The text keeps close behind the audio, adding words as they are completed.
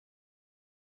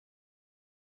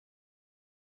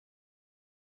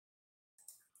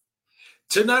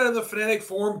Tonight on the Fanatic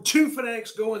Forum, two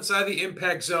Fanatics go inside the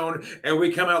impact zone, and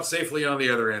we come out safely on the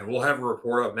other end. We'll have a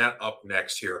report on that up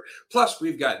next here. Plus,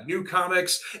 we've got new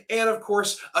comics and, of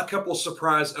course, a couple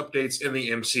surprise updates in the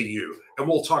MCU. And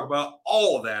we'll talk about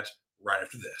all of that right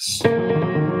after this.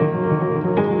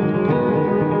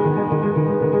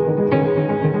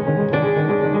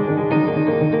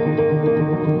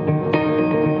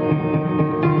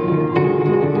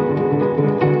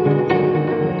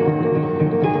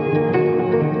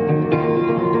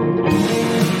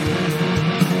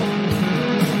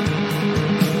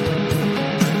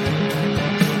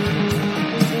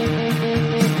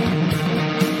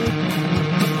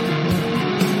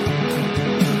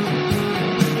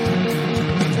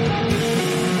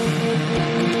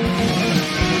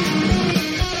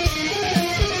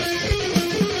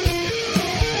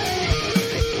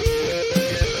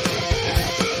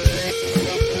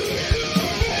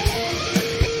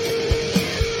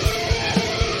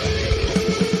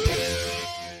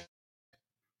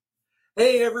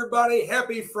 Hey everybody,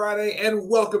 happy Friday and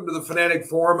welcome to the Fanatic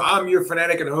Forum. I'm your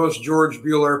Fanatic and host, George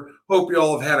Bueller. Hope you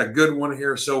all have had a good one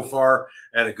here so far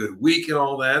and a good week and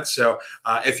all that. So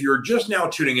if you're just now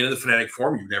tuning into the Fanatic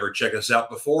Forum, you've never checked us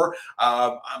out before.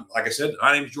 Like I said,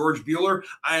 my name's George Bueller.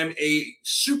 I am a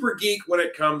super geek when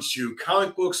it comes to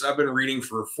comic books. I've been reading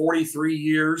for 43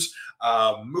 years,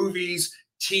 movies,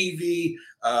 TV,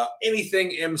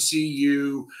 anything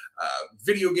MCU,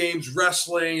 video games,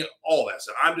 wrestling, all that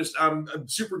stuff. I'm a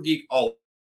super geek all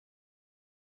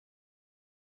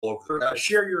over.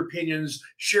 Share your opinions,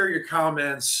 share your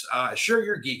comments, share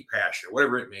your geek passion,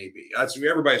 whatever it may be.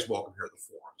 Everybody's welcome here at the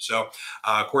forum. So,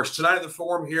 of course, tonight at the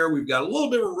forum here, we've got a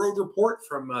little bit of a road report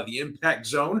from the Impact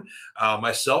Zone.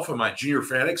 Myself and my junior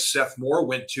fanatic, Seth Moore,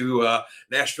 went to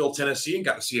Nashville, Tennessee, and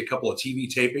got to see a couple of TV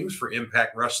tapings for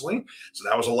Impact Wrestling. So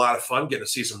that was a lot of fun, getting to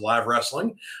see some live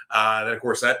wrestling. And, of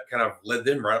course, that kind of led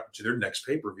them right up to their next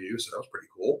pay-per-view, so that was pretty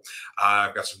cool.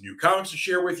 I've got some new comics to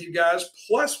share with you guys.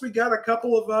 Plus, we got a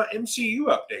couple of MCU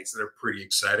updates that are pretty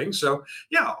exciting. So,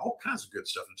 yeah, all kinds of good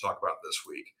stuff to talk about this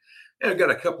week. And I've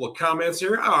got a couple of comments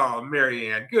here. Oh,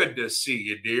 Marianne, good to see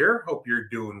you, dear. Hope you're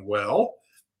doing well.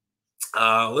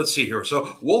 Let's see here.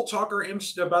 So we'll talk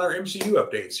about our MCU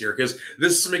updates here because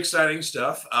this is some exciting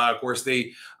stuff. Of course,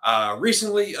 they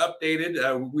recently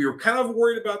updated. We were kind of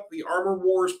worried about the Armor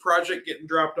Wars project getting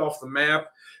dropped off the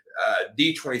map.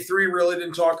 D23 really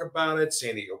didn't talk about it.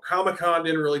 San Diego Comic-Con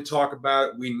didn't really talk about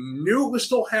it. We knew it was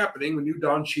still happening. We knew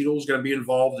Don Cheadle was going to be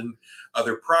involved in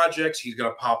other projects. He's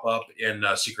going to pop up in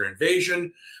Secret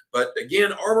Invasion. But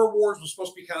again, Armor Wars was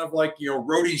supposed to be kind of like,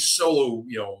 Rhodey's solo,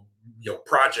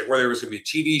 project, whether it was going to be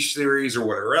a TV series or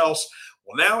whatever else.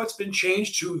 Well, now it's been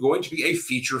changed to going to be a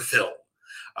feature film.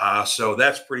 So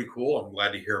that's pretty cool. I'm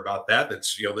glad to hear about that.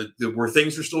 That's, where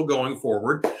things are still going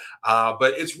forward.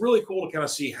 But it's really cool to kind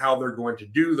of see how they're going to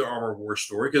do the Armor Wars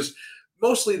story because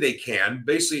mostly they can.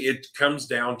 Basically, it comes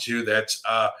down to that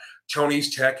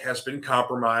Tony's tech has been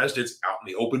compromised. It's out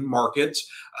in the open market.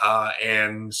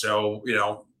 And so,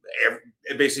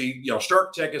 basically,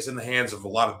 Stark Tech is in the hands of a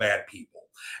lot of bad people.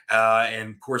 And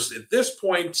of course, at this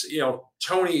point,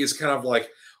 Tony is kind of like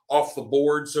off the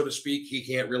board, so to speak. He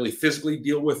can't really physically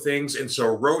deal with things. And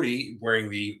so Rhodey, wearing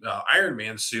the Iron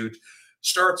Man suit,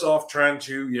 starts off trying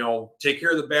to, take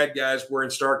care of the bad guys wearing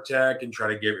Stark Tech and try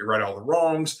to get right all the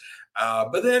wrongs.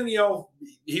 But then,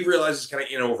 he realizes kind of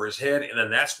in over his head. And then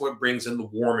that's what brings in the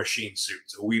War Machine suit.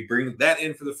 So we bring that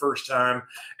in for the first time.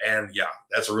 And yeah,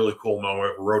 that's a really cool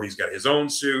moment. Rhodey's got his own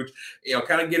suit,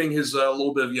 kind of getting his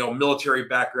little bit of, military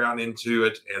background into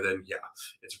it. And then, yeah,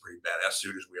 it's a pretty badass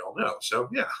suit, as we all know. So,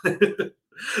 yeah.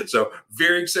 So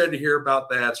very excited to hear about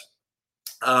that.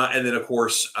 And then, of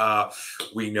course,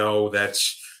 we know that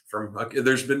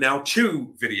there's been now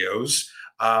 2 videos,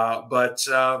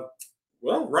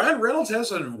 well, Ryan Reynolds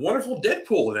has a wonderful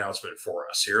Deadpool announcement for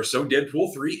us here. So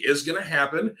Deadpool 3 is going to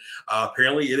happen.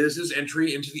 Apparently, it is his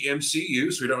entry into the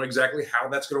MCU, so we don't know exactly how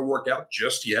that's going to work out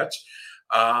just yet.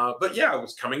 But yeah, it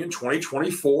was coming in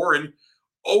 2024. And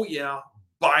oh yeah,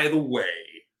 by the way,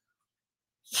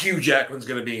 Hugh Jackman's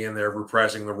going to be in there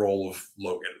reprising the role of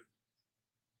Logan.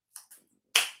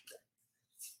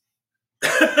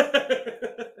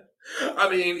 I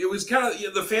mean, it was kind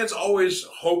of, the fans always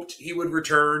hoped he would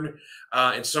return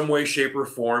in some way, shape, or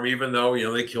form, even though,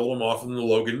 they killed him off in the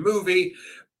Logan movie.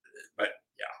 But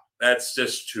yeah, that's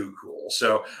just too cool.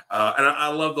 So, and I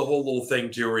love the whole little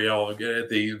thing too, where at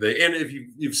the end, if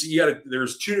you've seen,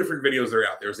 there's 2 different videos that are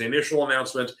out there. There's the initial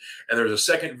announcement, and there's a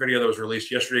second video that was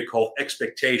released yesterday called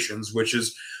Expectations, which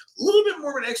is a little bit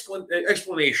more of an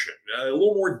explanation, a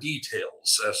little more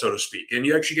details, so to speak. And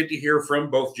you actually get to hear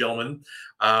from both gentlemen.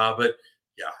 But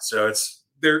yeah, so it's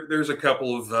there's a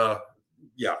couple of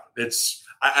yeah, it's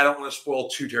I don't want to spoil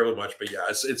too terribly much, but yeah,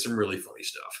 it's some really funny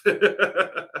stuff.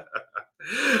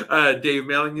 Dave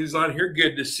Malling is on here.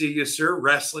 Good to see you, sir.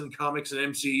 Wrestling, comics, and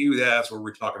MCU. That's what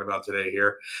we're talking about today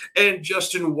here. And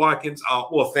Justin Watkins. Oh,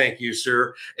 well, thank you,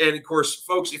 sir. And of course,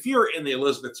 folks, if you're in the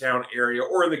Elizabethtown area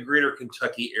or in the greater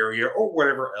Kentucky area or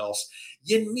whatever else,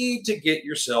 you need to get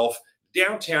yourself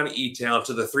downtown E-Town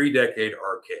to the 3 Decade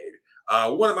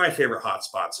Arcade. One of my favorite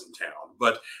hotspots in town,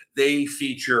 but they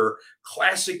feature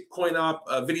classic coin-op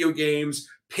video games,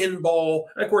 pinball,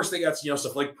 and of course they got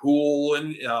stuff like pool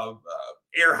and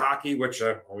air hockey, which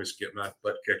I always get my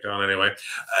butt kicked on anyway.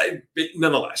 But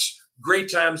nonetheless,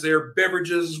 great times there.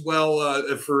 Beverages as well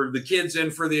for the kids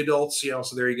and for the adults. So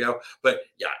there you go. But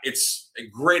yeah, it's a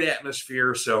great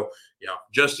atmosphere. So yeah,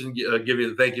 Justin,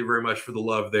 thank you very much for the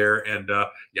love there, and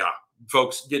yeah.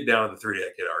 Folks, get down to the 3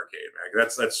 Decade Arcade, man.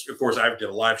 That's of course I've did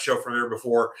a live show from there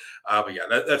before, but yeah,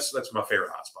 that's my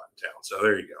favorite hotspot in town. So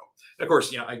there you go. And of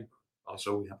course, I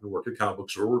also happen to work at a comic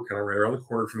book store. We're kind of right around the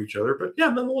corner from each other, but yeah,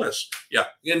 nonetheless, yeah.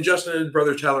 And Justin and his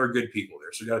brother Tyler are good people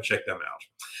there, so you got to check them out.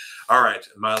 All right,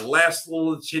 my last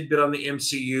little tidbit on the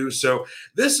MCU. So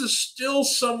this is still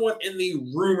somewhat in the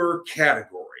rumor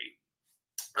category,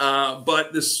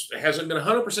 but this hasn't been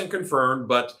 100% confirmed,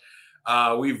 but.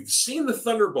 We've seen the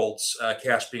Thunderbolts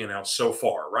cast being announced so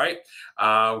far, right?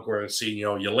 We're going to see,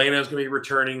 Yelena is going to be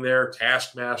returning there,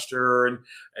 Taskmaster, and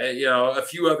a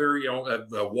few other,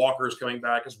 Walker's coming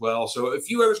back as well. So a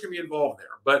few others can be involved there.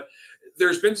 But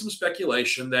there's been some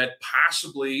speculation that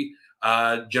possibly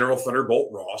General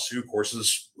Thunderbolt Ross, who of course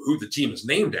is who the team is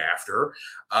named after,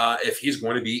 if he's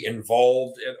going to be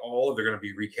involved at all, if they're going to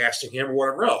be recasting him or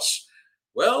whatever else.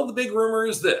 Well, the big rumor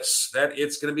is this, that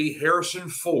it's going to be Harrison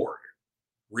Ford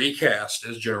recast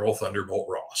as General Thunderbolt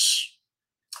Ross.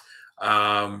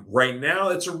 Right now,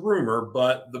 it's a rumor,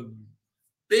 but the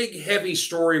big, heavy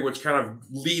story, which kind of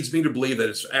leads me to believe that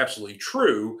it's absolutely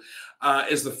true,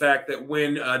 is the fact that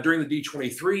when during the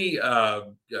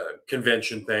D23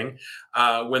 convention thing,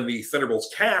 when the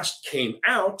Thunderbolts cast came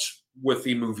out with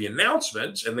the movie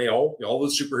announcement, and all the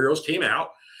superheroes came out,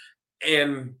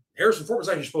 and Harrison Ford was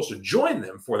actually supposed to join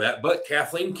them for that, but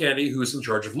Kathleen Kennedy, who's in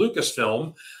charge of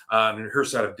Lucasfilm and her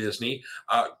side of Disney,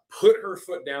 put her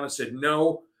foot down and said,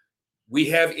 no, we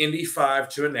have Indy 5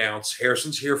 to announce.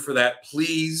 Harrison's here for that.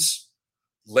 Please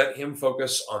let him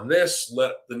focus on this.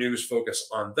 Let the news focus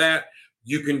on that.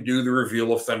 You can do the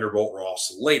reveal of Thunderbolt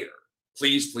Ross later.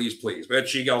 Please, please, please. But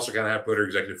she also kind of had to put her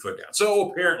executive foot down.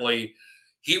 So apparently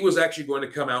he was actually going to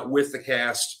come out with the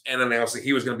cast and announce that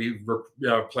he was going to be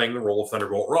playing the role of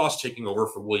Thunderbolt Ross, taking over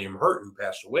for William Hurt, who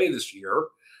passed away this year.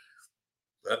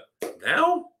 But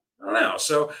now, I don't know.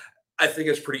 So I think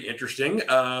it's pretty interesting.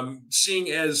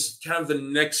 Seeing as kind of the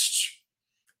next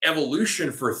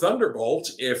evolution for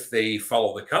Thunderbolt, if they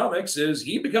follow the comics, is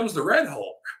he becomes the Red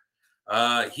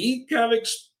Hulk. He kind of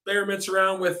experiments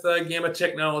around with gamma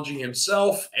technology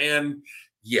himself. And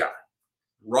yeah,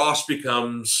 Ross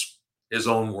becomes his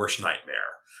own worst nightmare.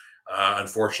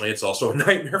 Unfortunately, it's also a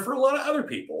nightmare for a lot of other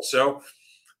people. So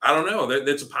I don't know.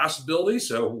 That's a possibility.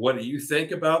 So what do you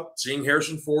think about seeing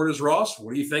Harrison Ford as Ross?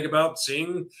 What do you think about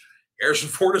seeing Harrison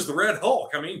Ford as the Red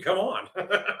Hulk? I mean, come on.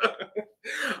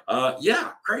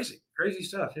 Yeah, crazy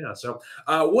stuff. Yeah. So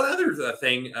one other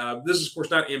thing, this is, of course,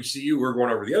 not MCU. We're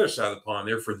going over the other side of the pond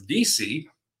there for the DC.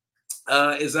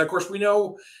 Is that, of course, we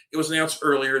know it was announced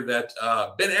earlier that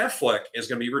Ben Affleck is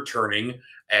going to be returning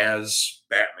as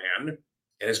Batman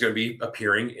and is going to be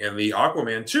appearing in the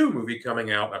Aquaman 2 movie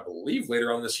coming out, I believe,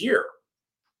 later on this year.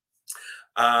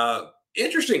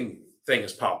 Interesting thing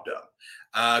has popped up.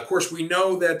 Of course, we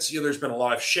know that there's been a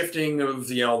lot of shifting of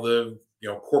the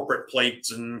corporate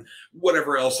plates and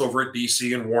whatever else over at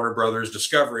DC and Warner Brothers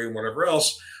Discovery and whatever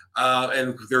else.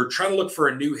 And they're trying to look for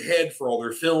a new head for all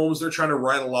their films. They're trying to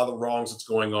right a lot of the wrongs that's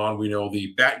going on. We know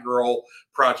the Batgirl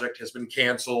project has been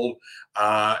canceled.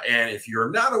 And if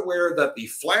you're not aware that the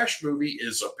Flash movie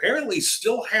is apparently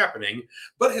still happening,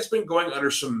 but has been going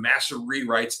under some massive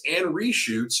rewrites and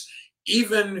reshoots,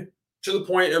 even to the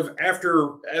point of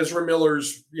after Ezra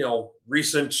Miller's,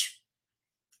 recent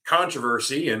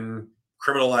controversy and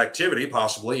criminal activity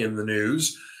possibly in the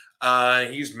news.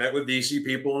 He's met with DC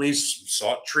people and he's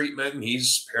sought treatment and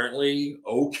he's apparently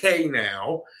okay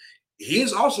now.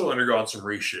 He's also undergone some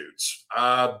reshoots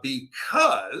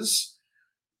because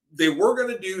they were going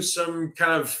to do some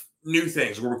kind of new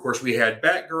things where, of course, we had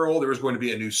Batgirl. There was going to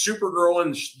be a new Supergirl,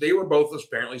 and they were both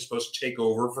apparently supposed to take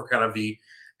over for kind of the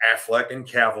Affleck and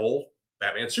Cavill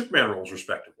Batman Superman roles,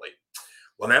 respectively.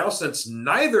 Well, now, since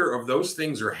neither of those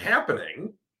things are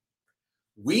happening,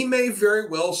 we may very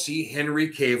well see Henry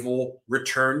Cavill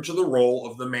return to the role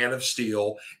of the Man of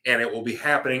Steel, and it will be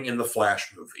happening in the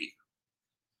Flash movie.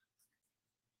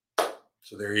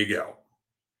 So there you go.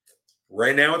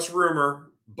 Right now it's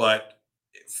rumor, but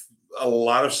a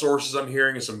lot of sources I'm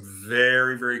hearing is some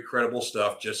very, very credible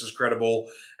stuff, just as credible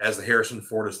as the Harrison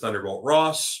Ford as Thunderbolt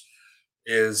Ross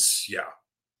is,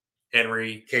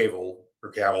 Henry Cavill,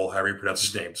 or Cavill, however you pronounce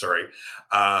his name, sorry,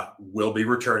 will be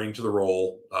returning to the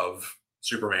role of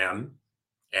Superman,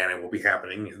 and it will be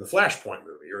happening in the Flashpoint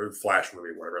movie, or the Flash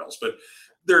movie, whatever else. But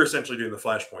they're essentially doing the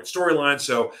Flashpoint storyline,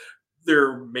 so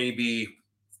there may be,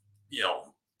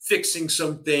 fixing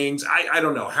some things. I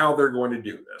don't know how they're going to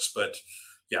do this, but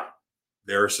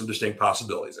there are some distinct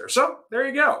possibilities there. So there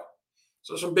you go.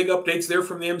 So some big updates there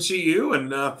from the MCU,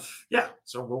 and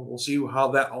so we'll see how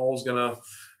that all is going to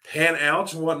pan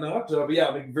out and whatnot. But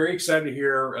I'm very excited to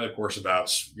hear, of course, about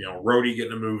Rhodey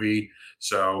getting a movie.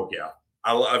 So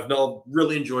I've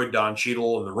really enjoyed Don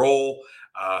Cheadle in the role.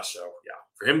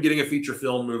 For him getting a feature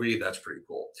film movie, that's pretty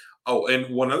cool. Oh,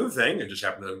 and one other thing, I just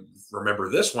happened to remember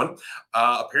this one.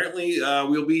 Apparently,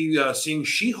 we'll be seeing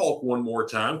She-Hulk one more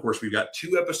time. Of course, we've got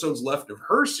 2 episodes left of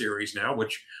her series now,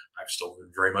 which I've still been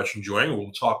very much enjoying.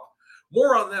 We'll talk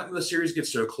more on that when the series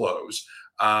gets to a close.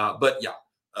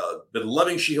 Been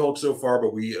loving She-Hulk so far,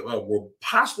 but we will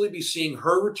possibly be seeing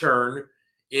her return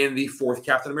in the 4th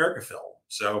Captain America film.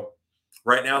 So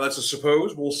right now, that's a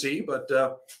suppose. We'll see, but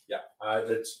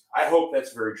I hope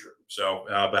that's very true. So,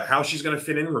 but how she's going to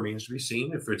fit in remains to be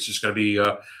seen. If it's just going to be,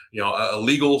 a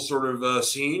legal sort of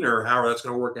scene, or how that's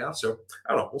going to work out. So,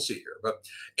 I don't know. We'll see here. But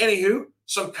anywho,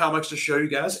 some comics to show you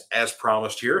guys, as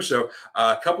promised here. So,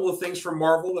 a couple of things from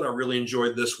Marvel that I really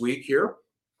enjoyed this week here.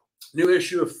 New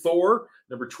issue of Thor,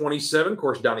 number 27. Of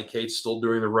course, Donny Cates still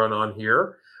doing the run on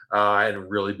here. And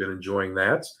really been enjoying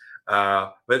that.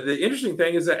 But the interesting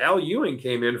thing is that Al Ewing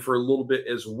came in for a little bit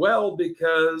as well,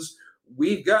 because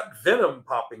we've got Venom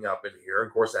popping up in here.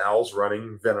 Of course, Al's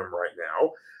running Venom right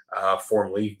now,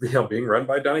 formerly being run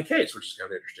by Donny Cates, which is kind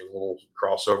of an interesting little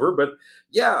crossover. But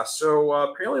so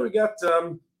apparently we got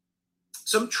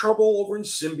some trouble over in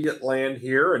Symbiote Land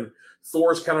here, and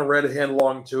Thor's kind of read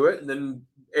headlong to it, and then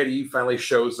Eddie finally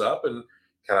shows up and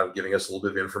kind of giving us a little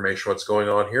bit of information what's going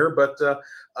on here. But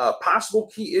possible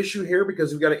key issue here,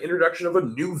 because we've got an introduction of a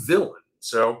new villain.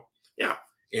 So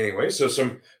anyway, so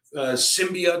some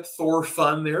symbiote Thor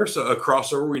fun there. So a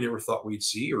crossover we never thought we'd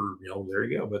see, or there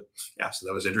you go. But so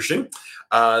that was interesting.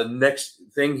 Next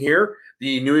thing here,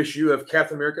 the new issue of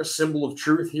Captain America: Symbol of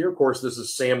Truth here. Of course, this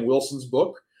is Sam Wilson's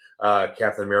book.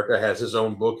 Captain America has his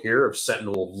own book here of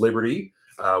Sentinel of Liberty,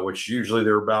 which usually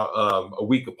they're about a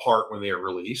week apart when they are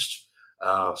released.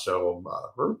 Or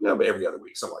every other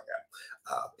week, something like that.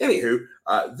 Anywho,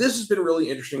 this has been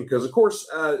really interesting because, of course,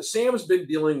 Sam's been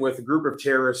dealing with a group of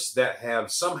terrorists that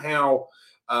have somehow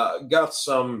got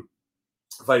some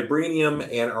vibranium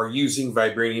and are using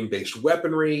vibranium-based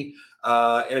weaponry.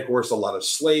 And, of course, a lot of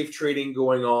slave trading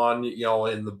going on,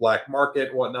 in the black market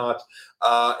and whatnot.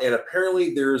 And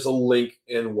apparently there's a link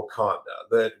in Wakanda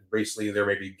that basically there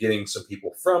may be getting some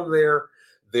people from there.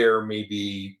 There may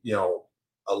be,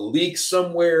 a leak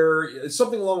somewhere,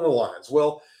 something along the lines.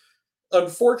 Well,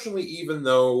 unfortunately, even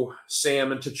though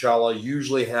Sam and T'Challa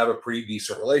usually have a pretty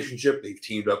decent relationship, they've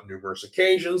teamed up numerous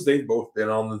occasions. They've both been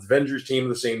on the Avengers team at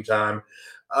the same time.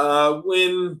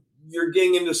 When you're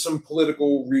getting into some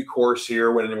political recourse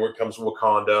here, when it comes to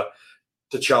Wakanda,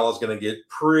 T'Challa's going to get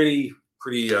pretty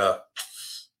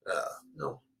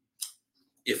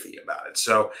iffy about it.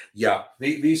 So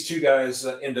these two guys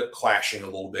end up clashing a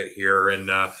little bit here, and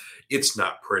it's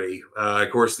not pretty. Of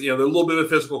course, there's a little bit of a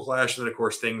physical clash, and then of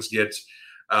course things get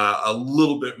a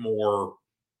little bit more,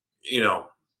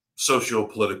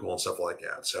 socio-political and stuff like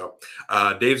that. So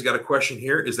Dave's got a question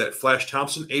here. Is that Flash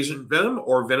Thompson Agent Venom,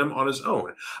 or Venom on his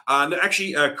own?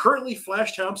 Actually, currently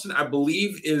Flash Thompson, I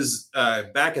believe, is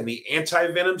back in the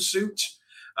anti-Venom suit.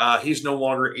 He's no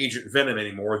longer Agent Venom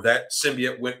anymore. That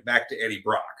symbiote went back to Eddie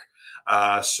Brock.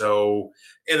 And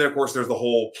then of course there's the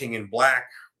whole King in Black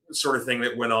sort of thing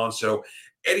that went on. So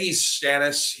Eddie's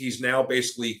status, he's now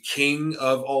basically king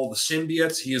of all the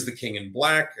symbiotes. He is the King in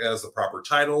Black as the proper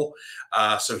title.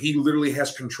 So he literally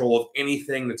has control of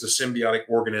anything that's a symbiotic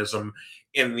organism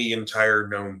in the entire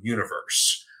known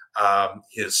universe.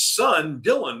 His son,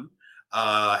 Dylan,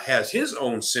 has his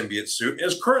own symbiote suit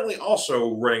and is currently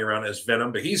also running around as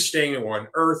Venom, but he's staying on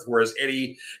Earth, whereas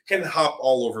Eddie can hop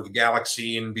all over the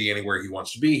galaxy and be anywhere he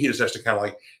wants to be. He just has to kind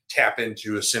of tap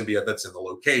into a symbiote that's in the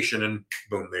location, and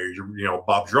boom, there's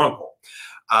Bob's your uncle.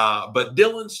 But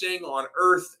Dylan staying on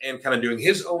Earth and kind of doing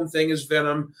his own thing as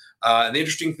Venom. And the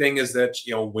interesting thing is that,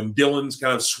 when Dylan's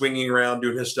kind of swinging around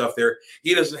doing his stuff there,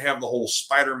 he doesn't have the whole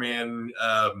Spider-Man,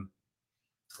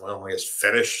 I guess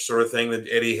fetish sort of thing that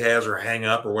Eddie has, or hang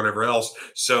up or whatever else.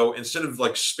 So instead of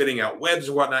like spitting out webs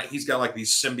or whatnot, he's got like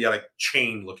these symbiotic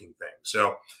chain looking things.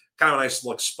 So kind of a nice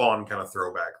like Spawn kind of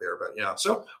throwback there. But yeah,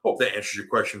 so hope that answers your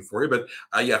question for you. But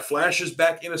Flash is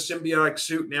back in a symbiotic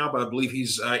suit now, but I believe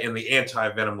he's in the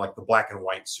anti-Venom, like the black and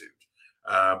white suit.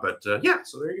 So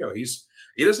there you go.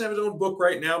 He doesn't have his own book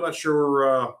right now. I'm not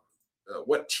sure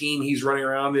what team he's running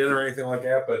around in or anything like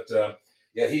that, but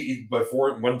he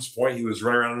before at one point he was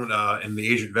running around in the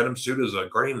Agent Venom suit as a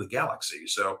Guardian of the Galaxy,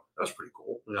 so that was pretty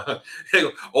cool.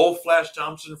 Old Flash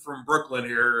Thompson from Brooklyn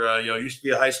here, used to be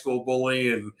a high school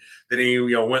bully, and then he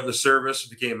went in the service,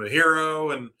 became a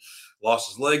hero, and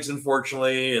lost his legs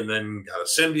unfortunately, and then got a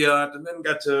symbiote, and then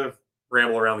got to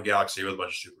ramble around the galaxy with a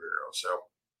bunch of superheroes. So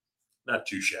not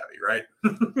too shabby, right?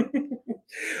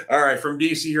 All right, from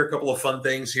DC here, a couple of fun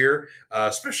things here,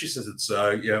 especially since it's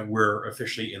we're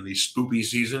officially in the spoopy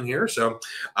season here. So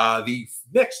the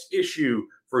next issue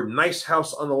for Nice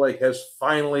House on the Lake has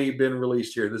finally been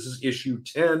released here. This is issue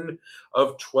 10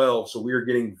 of 12. So we are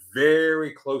getting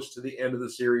very close to the end of the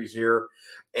series here.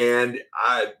 And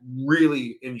I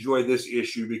really enjoy this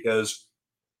issue because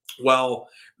while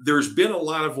there's been a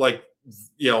lot of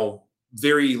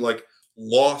very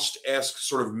Lost-esque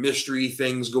sort of mystery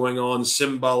things going on,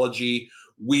 symbology,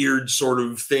 weird sort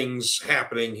of things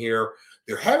happening here,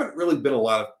 there haven't really been a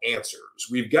lot of answers.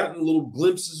 We've gotten little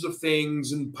glimpses of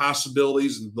things and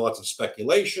possibilities and lots of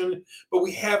speculation, but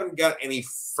we haven't got any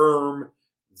firm,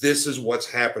 this is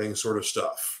what's happening sort of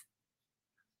stuff.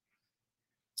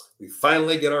 We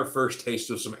finally get our first taste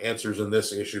of some answers in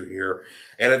this issue here,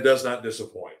 and it does not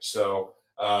disappoint. So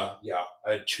I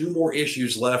had 2 more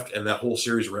issues left, and that whole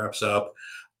series wraps up.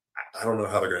 I don't know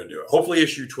how they're going to do it. Hopefully,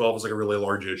 issue 12 is like a really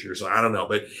large issue, so I don't know.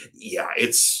 But yeah,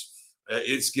 it's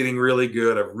getting really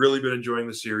good. I've really been enjoying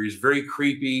the series. Very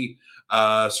creepy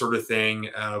sort of thing.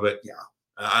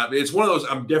 It's one of those.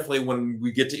 I'm definitely, when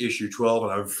we get to issue 12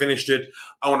 and I've finished it,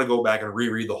 I want to go back and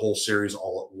reread the whole series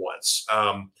all at once.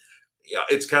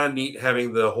 It's kind of neat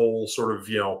having the whole sort of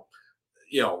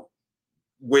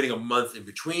waiting a month in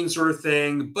between sort of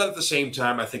thing. But at the same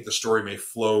time, I think the story may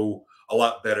flow a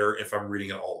lot better if I'm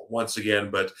reading it all at once again.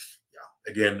 But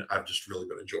yeah, again, I've just really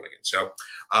been enjoying it. So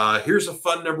here's a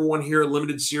fun number 1 here,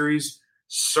 limited series,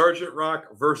 Sergeant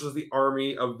Rock versus the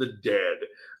Army of the Dead.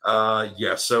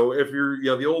 So if you're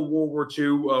the old World War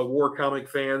II war comic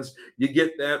fans, you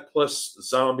get that plus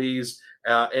zombies.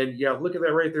 And look at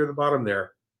that right there at the bottom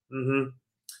there.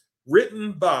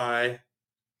 Written by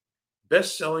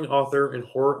best-selling author and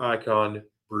horror icon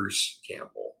Bruce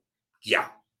Campbell. Yeah.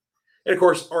 And of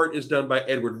course, art is done by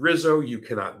Edward Rizzo.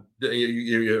 Eduardo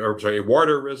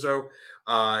Rizzo.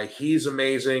 He's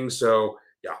amazing. So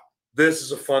yeah, this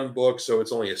is a fun book. So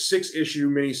it's only a 6-issue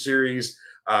miniseries.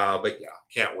 But yeah,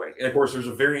 can't wait. And of course, there's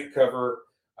a variant cover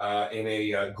in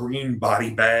a green body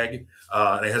bag.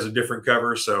 And it has a different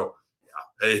cover. So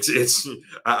it's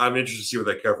I'm interested to see what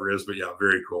that cover is. But yeah,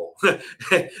 very cool.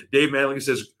 Dave Manley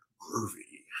says, groovy.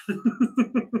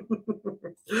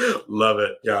 Love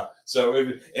it. Yeah. So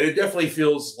it definitely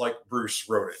feels like Bruce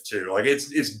wrote it too. Like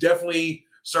it's definitely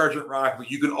Sergeant Rock, but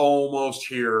you can almost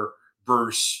hear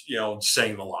Bruce,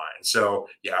 saying the line. So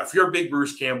yeah, if you're a big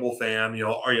Bruce Campbell fan,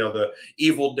 the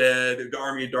Evil Dead, the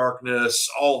Army of Darkness,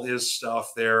 all his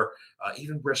stuff there,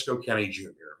 even Briscoe County Jr.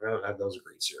 That was a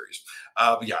great series.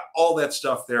 But yeah, all that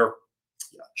stuff there.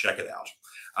 Yeah, check it out.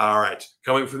 All right,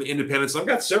 coming from the Independents, I've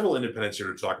got several Independents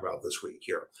here to talk about this week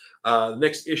here. The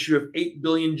next issue of 8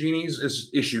 Billion Genies is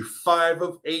issue 5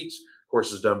 of 8. Of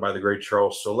course, it's done by the great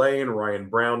Charles Soule and Ryan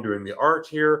Brown doing the art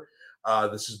here.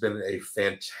 This has been a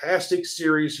fantastic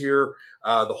series here.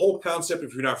 The whole concept,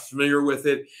 if you're not familiar with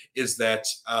it, is that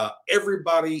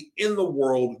everybody in the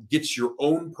world gets your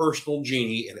own personal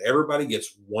genie, and everybody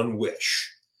gets one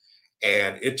wish.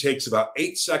 And it takes about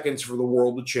 8 seconds for the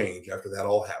world to change after that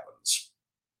all happens.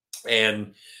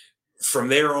 And from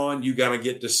there on, you got to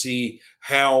get to see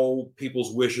how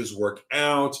people's wishes work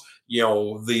out.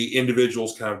 The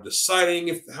individuals kind of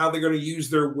deciding how they're going to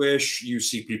use their wish. You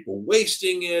see people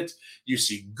wasting it. You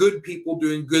see good people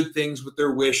doing good things with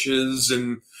their wishes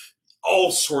and all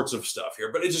sorts of stuff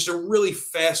here. But it's just a really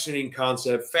fascinating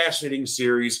concept, fascinating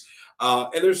series.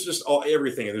 And there's just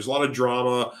everything. There's a lot of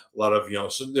drama, a lot of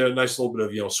some nice little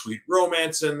bit of sweet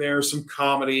romance in there, some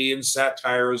comedy and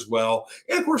satire as well,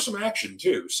 and of course some action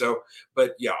too. So,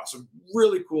 but yeah, some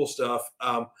really cool stuff.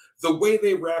 The way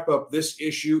they wrap up this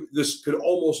issue, this could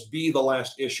almost be the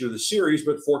last issue of the series,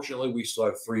 but fortunately, we still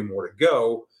have 3 more to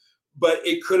go. But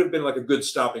it could have been like a good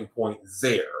stopping point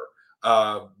there,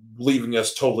 leaving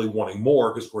us totally wanting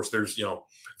more because, of course,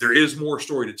 there is more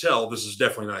story to tell. This is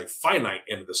definitely not a finite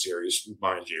end of the series,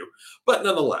 mind you, but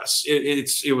nonetheless,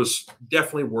 it was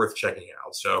definitely worth checking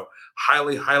out. So,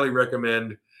 highly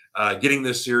recommend getting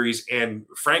this series, and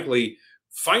frankly,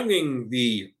 finding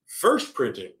the first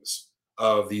printings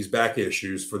of these back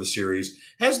issues for the series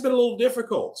has been a little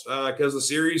difficult because the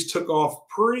series took off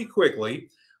pretty quickly,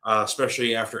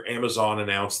 especially after Amazon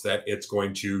announced that it's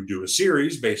going to do a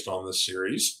series based on this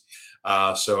series.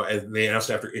 So and they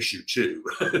announced after issue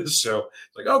 2. So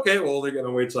it's like, okay, well, they're going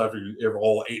to wait till after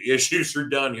all 8 issues are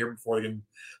done here before they can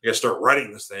start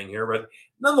writing this thing here. But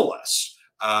nonetheless,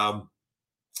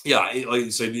 yeah, like you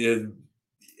said,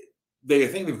 I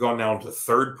think they've gone down to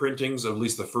 3rd printings of at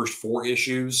least the first 4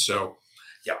 issues. So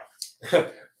yeah,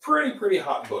 pretty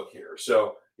hot book here.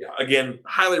 So yeah, again,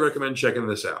 highly recommend checking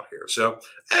this out here. So,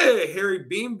 hey, Harry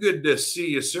Beam, good to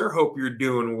see you, sir. Hope you're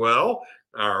doing well.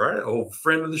 All right, old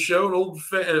friend of the show, an old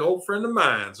friend of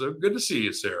mine. So good to see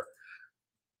you, sir.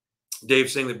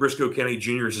 Dave saying that Briscoe County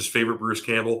Jr. is his favorite Bruce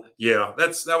Campbell. Yeah,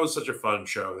 that was such a fun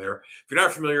show there. If you're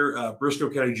not familiar,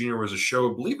 Briscoe County Jr. was a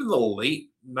show, I believe, in the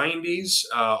late 90s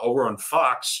over on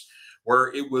Fox,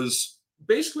 where it was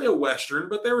basically a Western,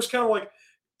 but there was kind of like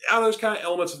those kind of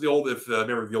elements of the old, if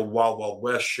remember the old Wild Wild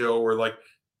West show, where like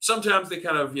sometimes they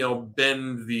kind of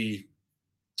bend the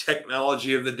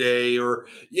technology of the day, or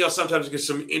sometimes you get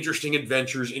some interesting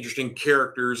adventures, interesting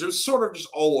characters. It was sort of just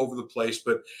all over the place,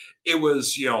 but it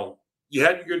was you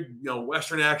had your good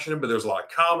Western action, but there's a lot of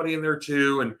comedy in there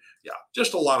too, and yeah,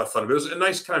 just a lot of fun. It was a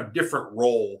nice kind of different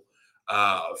role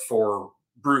for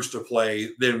Bruce to play.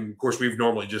 Then of course we've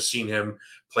normally just seen him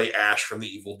play Ash from the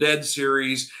Evil Dead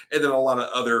series, and then a lot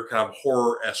of other kind of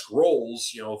horror-esque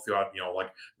roles, throughout, like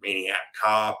Maniac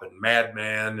Cop and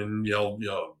Madman, and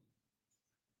there's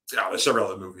several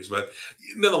other movies, but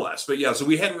nonetheless, but yeah, so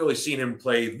we hadn't really seen him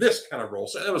play this kind of role.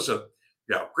 So it was a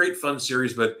great fun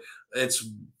series, but it's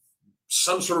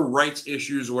some sort of rights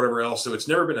issues or whatever else. So it's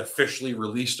never been officially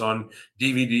released on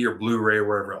DVD or Blu-ray or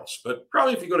whatever else. But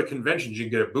probably if you go to conventions, you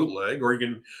can get a bootleg, or you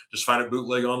can just find a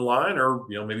bootleg online, or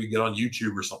maybe get on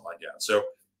YouTube or something like that. So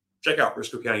check out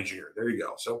Briscoe County Jr. There you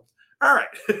go. So all right.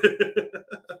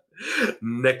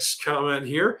 Next comment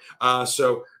here.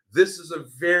 So this is a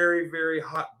very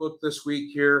hot book this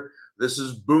week here. This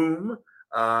is Boom,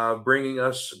 bringing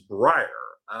us Briar.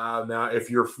 Now, if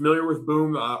you're familiar with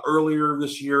Boom, earlier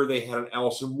this year, they had an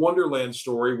Alice in Wonderland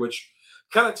story, which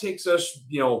kind of takes us,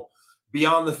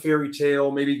 beyond the fairy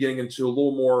tale, maybe getting into a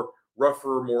little more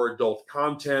rougher, more adult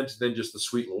content than just the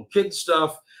sweet little kid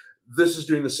stuff. This is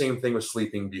doing the same thing with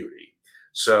Sleeping Beauty.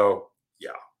 So,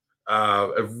 yeah,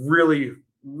 a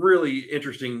really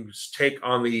interesting take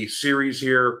on the series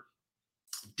here.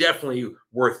 Definitely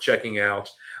worth checking out.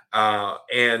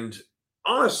 And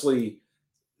honestly,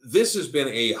 this has been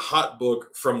a hot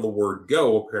book from the word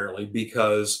go, apparently,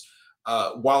 because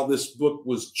while this book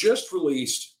was just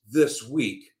released this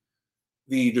week,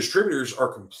 the distributors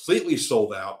are completely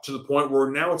sold out to the point where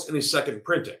now it's in a 2nd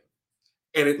printing.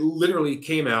 And it literally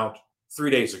came out 3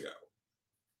 days ago.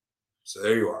 So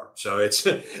there you are. So it's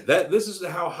this is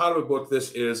how hot of a book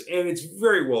this is, and it's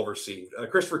very well received.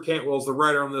 Christopher Cantwell is the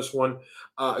writer on this one.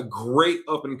 A great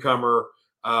up and comer.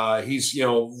 He's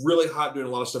really hot, doing a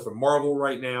lot of stuff at Marvel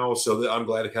right now. So I'm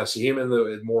glad to kind of see him in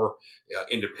the more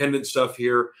independent stuff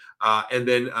here. And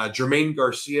then Jermaine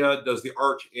Garcia does the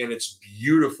art, and it's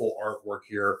beautiful artwork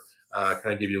here.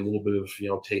 Kind of give you a little bit of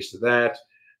taste of that.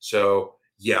 So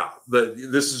yeah,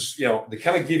 this is to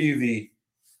kind of give you the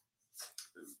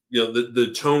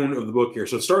tone of the book here.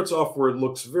 So it starts off where it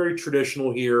looks very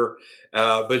traditional here,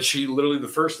 but she literally, the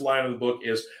first line of the book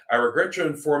is, "I regret to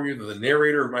inform you that the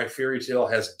narrator of my fairy tale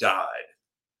has died."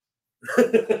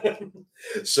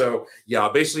 So yeah,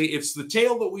 basically it's the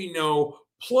tale that we know,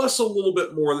 plus a little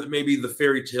bit more that maybe the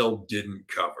fairy tale didn't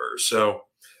cover. So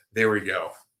there we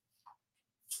go.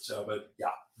 So, but yeah,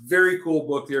 very cool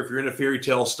book there if you're into fairy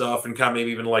tale stuff, and kind of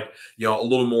maybe even like a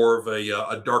little more of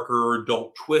a darker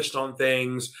adult twist on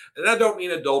things. And I don't mean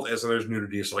adult as in there's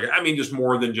nudity, so I mean just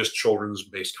more than just children's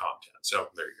based content. So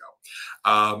there you go.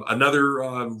 Another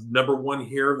 #1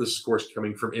 here. This is of course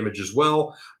coming from Image as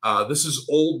well. This is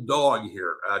Old Dog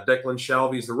here. Declan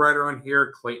Shalvey is the writer on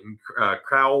here. Clayton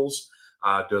Crowles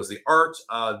does the art.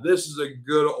 This is a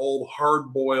good old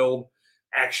hard-boiled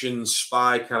action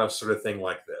spy kind of sort of thing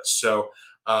like this. So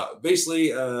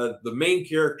basically, the main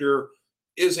character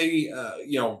is a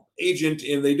agent,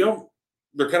 and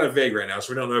they're kind of vague right now,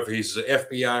 so we don't know if he's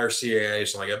FBI or CIA or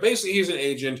something like that. Basically, he's an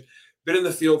agent, been in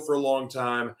the field for a long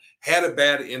time, had a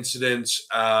bad incident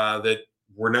that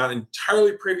we're not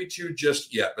entirely privy to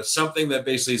just yet, but something that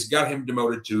basically has got him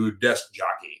demoted to desk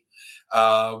jockey,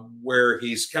 where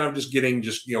he's kind of just getting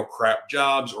crap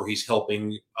jobs, or he's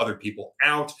helping other people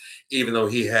out, even though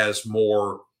he has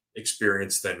more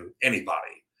experience than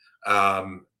anybody.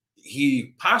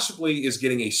 He possibly is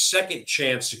getting a second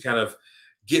chance to kind of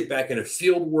get back into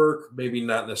field work, maybe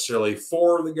not necessarily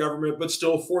for the government, but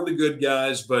still for the good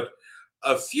guys, but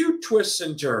a few twists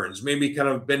and turns, maybe kind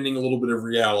of bending a little bit of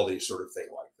reality sort of thing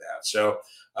like that. So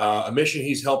a mission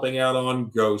he's helping out on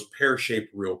goes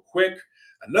pear-shaped real quick.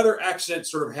 Another accident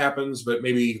sort of happens, but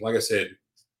maybe, like I said,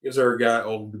 gives our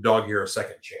old dog here a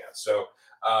second chance. So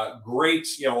great,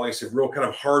 like I said, real kind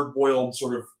of hard-boiled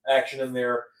sort of action in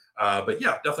there. But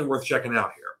yeah, definitely worth checking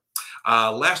out here.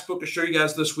 Last book to show you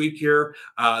guys this week here.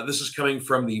 This is coming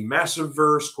from the Massive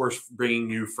Verse, of course,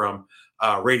 bringing you from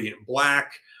Radiant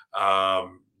Black,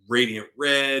 Radiant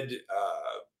Red,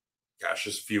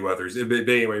 just a few others. But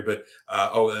anyway,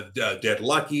 Dead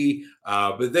Lucky.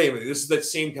 But anyway, this is that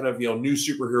same kind of new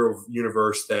superhero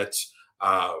universe that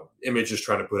Image is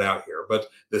trying to put out here. But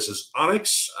this is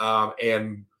Onyx,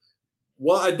 and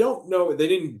well, I don't know. They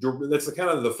didn't. That's the kind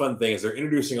of the fun thing is they're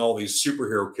introducing all these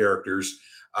superhero characters,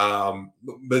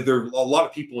 but there are a lot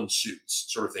of people in suits,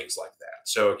 sort of things like that.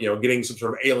 So getting some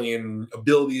sort of alien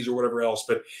abilities or whatever else,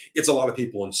 but it's a lot of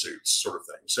people in suits, sort of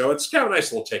thing. So it's kind of a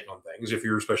nice little take on things if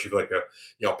you're especially like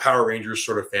a Power Rangers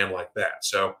sort of fan like that.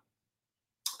 So.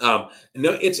 No,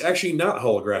 it's actually not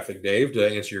holographic, Dave, to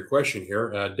answer your question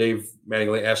here. Dave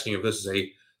Mattingly asking if this is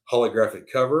a holographic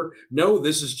cover. No,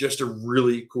 this is just a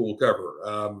really cool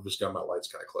cover. Just got my lights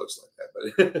kind of close like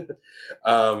that,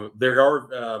 but there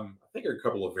are, I think, a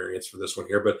couple of variants for this one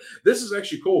here, but this is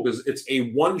actually cool because it's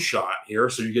a one shot here.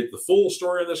 So you get the full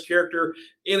story on this character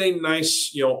in a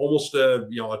nice, almost a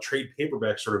trade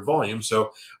paperback sort of volume.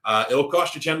 So it'll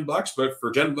cost you $10, but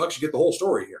for $10, you get the whole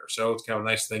story here. So it's kind of a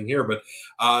nice thing here, but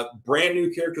brand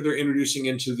new character they're introducing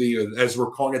into the, as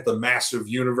we're calling it, the Massive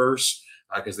Universe.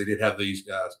 Because they did have these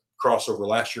crossover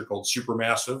last year called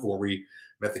Supermassive, where we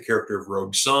met the character of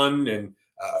Rogue Sun and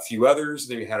a few others.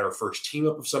 Then we had our first team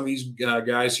up of some of these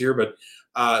guys here. But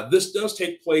this does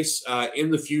take place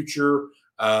in the future.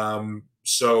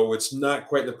 So it's not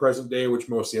quite the present day, which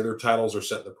most of the other titles are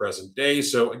set in the present day.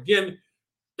 So again,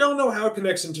 don't know how it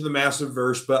connects into the Massive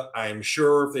Verse, but I'm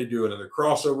sure if they do another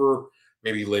crossover,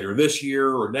 maybe later this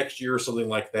year or next year or something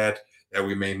like that, that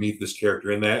we may meet this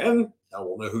character in that, and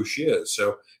we'll know who she is.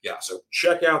 So yeah, so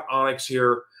check out Onyx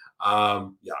here.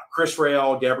 Chris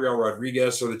Real, Gabriel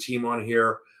Rodriguez are the team on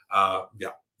here.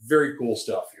 Very cool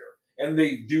stuff here. And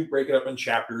they do break it up in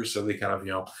chapters, so they kind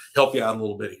of help you out a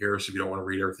little bit here, so if you don't want to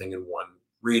read everything in one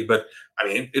read. But I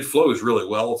mean, it flows really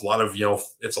well. It's a lot of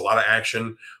it's a lot of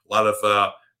action, a lot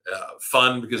of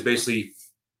fun, because basically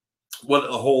what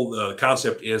the whole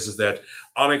concept is that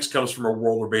Onyx comes from a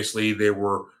world where basically they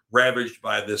were ravaged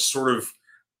by this sort of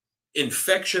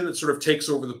infection that sort of takes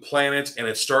over the planet, and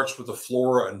it starts with the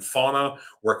flora and fauna,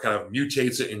 where it kind of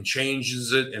mutates it and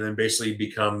changes it, and then basically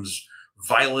becomes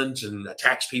violent and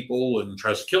attacks people and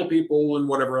tries to kill people and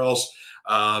whatever else.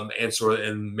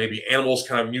 And maybe animals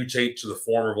kind of mutate to the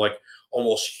form of like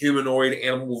almost humanoid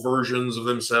animal versions of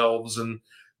themselves and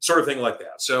sort of thing like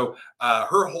that. So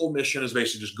her whole mission is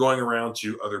basically just going around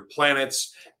to other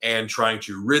planets and trying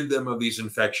to rid them of these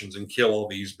infections and kill all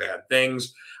these bad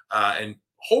things. And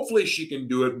hopefully she can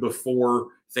do it before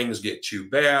things get too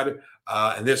bad.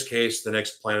 In this case, the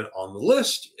next planet on the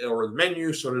list, or the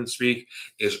menu, so to speak,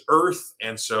 is Earth.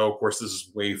 And so, of course, this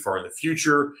is way far in the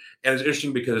future. And it's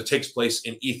interesting because it takes place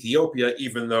in Ethiopia,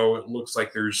 even though it looks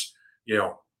like there's,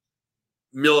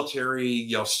 military,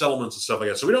 settlements and stuff like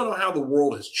that. So we don't know how the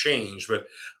world has changed, but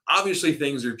obviously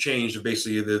things have changed.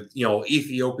 Basically,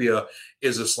 Ethiopia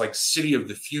is this like city of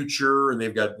the future, and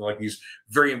they've got like these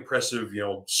very impressive,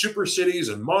 super cities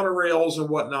and monorails and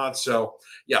whatnot. So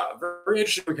yeah, very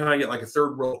interesting. We kind of get like a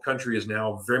third world country is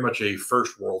now very much a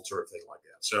first world sort of thing like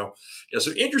that. So yeah,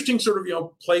 so interesting sort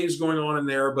of, plays going on in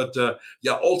there, but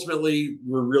ultimately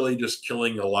we're really just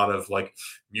killing a lot of like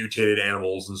mutated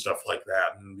animals and stuff like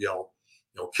that. And,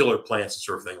 killer plants and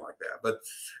sort of thing like that. But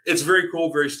it's very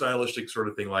cool, very stylistic sort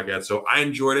of thing like that. So I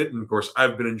enjoyed it. And of course,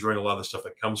 I've been enjoying a lot of the stuff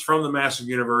that comes from the Massive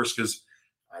Universe because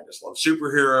I just love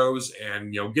superheroes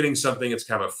and, getting something that's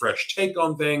kind of a fresh take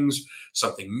on things,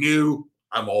 something new.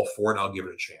 I'm all for it. I'll give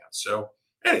it a chance. So,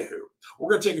 anywho, we're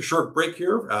going to take a short break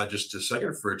here, just a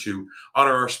second, to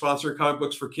honor our sponsor, Comic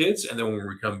Books for Kids, and then when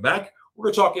we come back, we're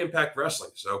going to talk Impact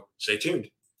Wrestling. So, stay tuned.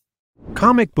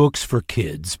 Comic Books for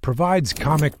Kids provides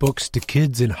comic books to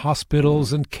kids in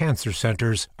hospitals and cancer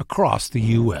centers across the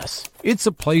U.S. It's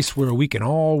a place where we can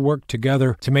all work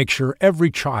together to make sure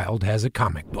every child has a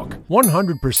comic book.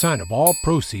 100% of all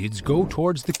proceeds go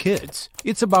towards the kids.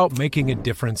 It's about making a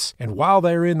difference, and while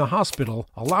they're in the hospital,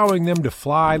 allowing them to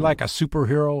fly like a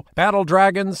superhero, battle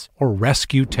dragons, or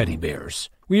rescue teddy bears.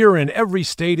 We are in every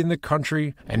state in the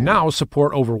country and now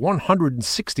support over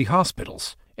 160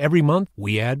 hospitals. Every month,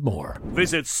 we add more.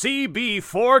 Visit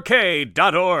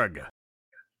cb4k.org.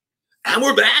 And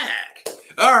we're back.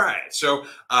 All right. So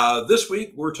this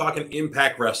week, we're talking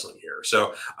Impact Wrestling here.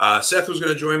 So Seth was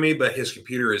going to join me, but his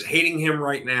computer is hating him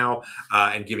right now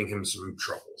and giving him some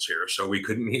troubles here. So I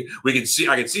could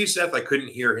see Seth. I couldn't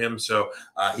hear him. So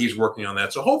he's working on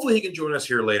that. So hopefully he can join us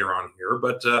here later on here.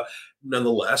 But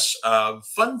nonetheless,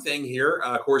 fun thing here.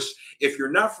 Of course, if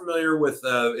you're not familiar with,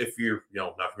 if you're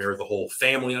not familiar with the whole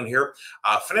family on here,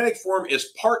 Fanatic Forum is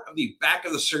part of the Back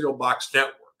of the Cereal Box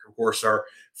Network. Of course, our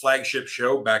flagship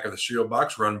show, Back of the Cereal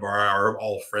Box, run by our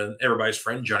everybody's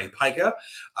friend Johnny Pica,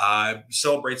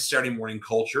 celebrates Saturday morning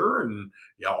culture and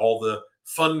all the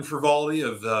fun frivolity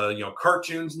of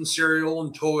cartoons and cereal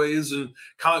and toys and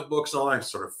comic books and all that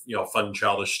sort of fun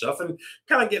childish stuff, and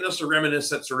kind of getting us to reminisce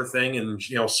that sort of thing and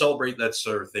celebrate that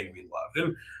sort of thing we loved.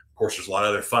 And of course, there's a lot of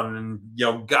other fun and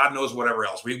God knows whatever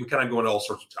else. We kind of go into all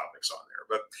sorts of topics on there.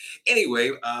 But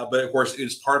anyway, but of course,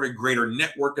 it's part of a greater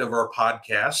network of our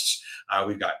podcasts.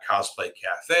 We've got Cosplay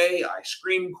Cafe, Ice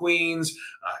Cream Queens,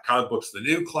 Comic Books, The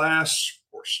New Class,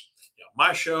 of course,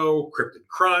 my show, Cryptid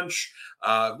Crunch,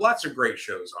 lots of great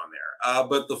shows on there.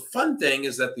 But the fun thing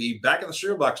is that the Back of the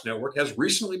Cereal Box Network has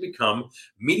recently become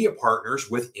media partners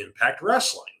with Impact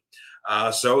Wrestling.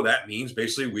 So that means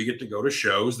basically we get to go to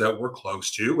shows that we're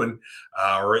close to and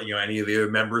or any of the other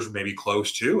members may be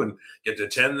close to and get to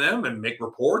attend them and make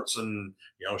reports and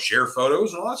share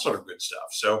photos and all that sort of good stuff.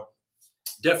 So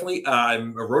definitely I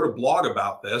wrote a blog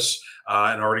about this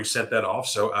and already sent that off.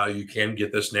 So you can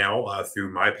get this now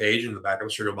through my page in the Back of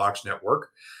the Cereal Box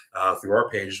Network, through our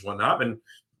pages and whatnot. And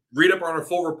read up on a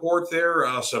full report there,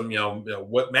 some,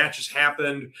 what matches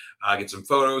happened, get some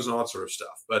photos and all that sort of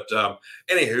stuff. But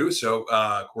anywho, so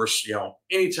of course,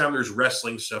 anytime there's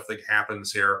wrestling stuff that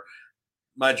happens here,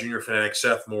 my junior fanatic,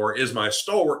 Seth Moore, is my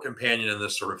stalwart companion in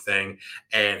this sort of thing.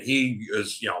 And he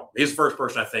is, he's the first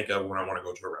person I think of when I want to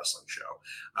go to a wrestling show.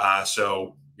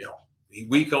 So,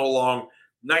 we go along.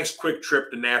 Nice quick trip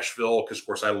to Nashville because, of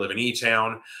course, I live in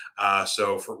E-Town.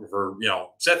 So for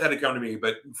Seth had to come to me,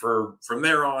 but from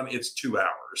there on, it's 2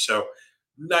 hours. So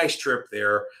nice trip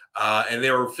there. And they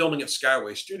were filming at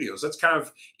Skyway Studios. That's kind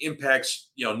of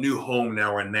Impact's new home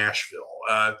now in Nashville.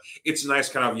 It's a nice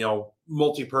kind of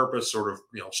multi-purpose sort of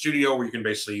studio where you can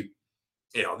basically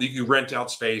you can rent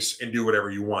out space and do whatever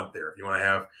you want there. If you want to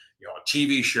have a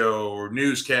TV show or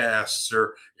newscasts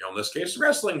or, in this case, a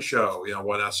wrestling show,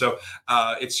 whatnot. So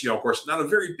it's, of course, not a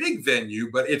very big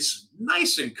venue, but it's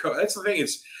nice and that's the thing.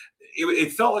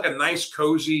 It felt like a nice,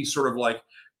 cozy sort of like,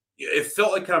 it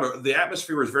felt like kind of the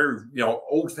atmosphere was very,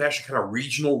 old fashioned kind of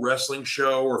regional wrestling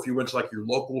show. Or if you went to like your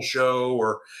local show,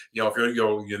 or, if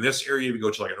you're, in this area, you go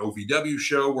to like an OVW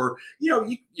show where,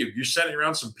 you're sitting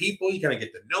around some people, you kind of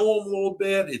get to know them a little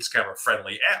bit. It's kind of a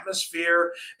friendly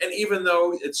atmosphere. And even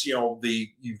though it's,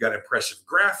 you've got impressive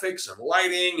graphics and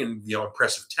lighting and,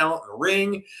 impressive talent in the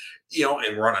ring,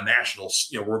 and we're on a national,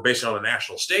 we're basically on a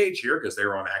national stage here because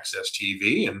they're on Access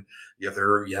TV and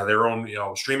their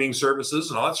own, streaming services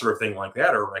and all that sort of thing like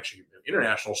that, or actually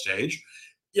international stage,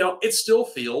 it still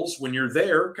feels when you're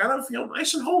there kind of,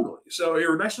 nice and homely. So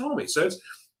you're nice and homely. So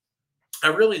I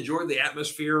really enjoyed the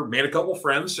atmosphere. Made a couple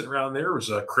friends sitting around there. It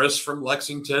was Chris from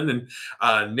Lexington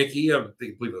and Nikki, I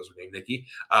believe that was her name, Nikki.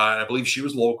 And I believe she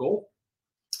was local.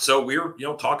 So we were,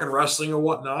 talking wrestling and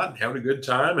whatnot and having a good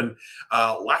time, and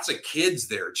lots of kids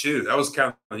there too. That was kind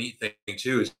of a neat thing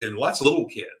too, and lots of little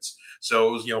kids. So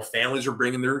it was, families were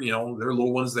bringing their, their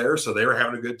little ones there. So they were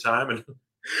having a good time. And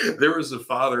there was a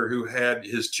father who had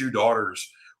his 2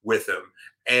 daughters with him.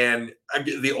 And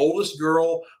the oldest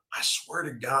girl, I swear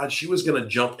to God, she was going to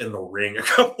jump in the ring a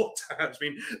couple of times. I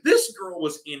mean, this girl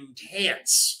was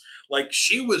intense. Like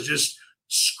she was just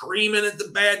screaming at the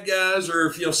bad guys, or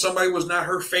if somebody was not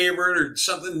her favorite or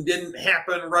something didn't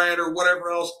happen right or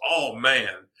whatever else. Oh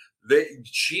man,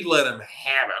 she let him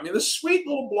have it. I mean, this sweet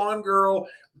little blonde girl,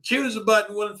 cute as a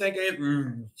button, wouldn't think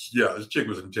yeah, this chick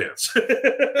was intense.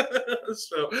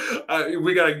 So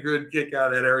we got a good kick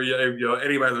out of that area.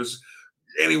 Anybody that's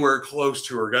anywhere close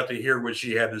to her, got to hear what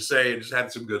she had to say, and just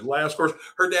had some good laughs. Of course,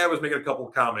 her dad was making a couple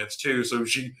of comments too, so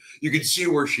you could see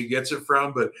where she gets it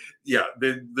from. But yeah,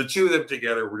 the two of them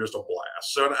together were just a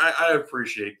blast. So I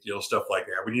appreciate stuff like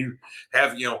that when you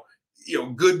have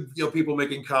good people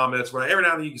making comments. When every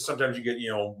now and then sometimes you get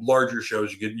larger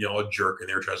shows, you get a jerk in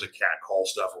there tries to catcall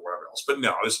stuff or whatever else. But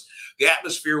no, the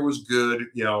atmosphere was good.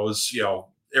 It was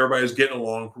everybody's getting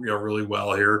along really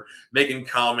well here, making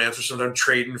comments or sometimes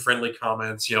trading friendly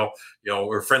comments,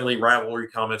 or friendly rivalry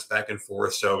comments back and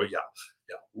forth. So but yeah,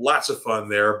 lots of fun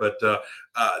there. But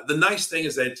the nice thing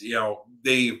is that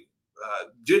they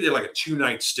did like a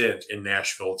 2-night stint in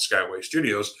Nashville at Skyway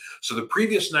Studios. So the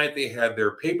previous night they had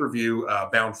their pay-per-view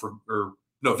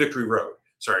Victory Road.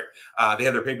 Sorry, they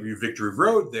had their pay-per-view Victory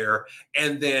Road there,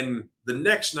 and then the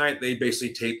next night they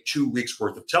basically taped 2 weeks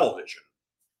worth of television.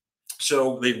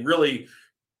 So they really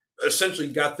essentially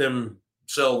got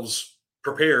themselves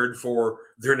prepared for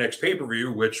their next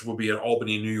pay-per-view, which will be in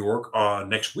Albany, New York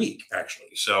next week,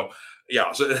 actually. So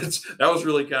yeah, so that was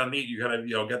really kind of neat. You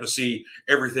kind of got to see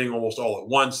everything almost all at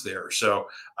once there. So,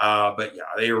 but yeah,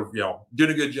 they were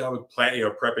doing a good job of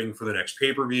prepping for the next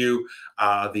pay-per-view.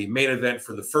 The main event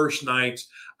for the first night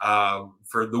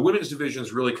for the women's division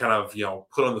is really kind of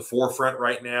put on the forefront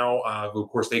right now. Of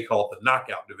course, they call it the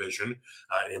knockout division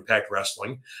in Impact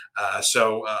Wrestling.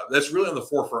 So that's really on the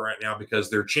forefront right now because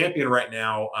their champion right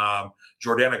now,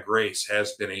 Jordana Grace,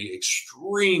 has been a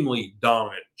extremely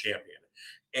dominant champion.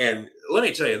 And let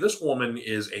me tell you, this woman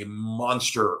is a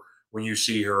monster when you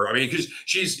see her. I mean, because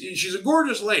she's a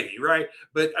gorgeous lady, right?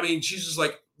 But I mean, she's just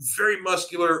like very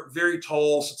muscular, very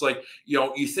tall. So it's like,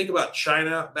 you think about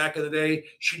China back in the day,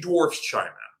 she dwarfs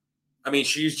China. I mean,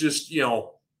 she's just,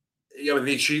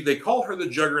 they call her the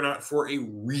Juggernaut for a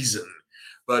reason.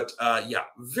 But yeah,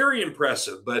 very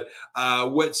impressive. But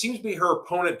what seems to be her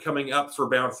opponent coming up for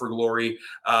Bound for Glory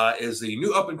is the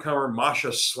new up-and-comer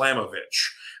Masha Slamovich.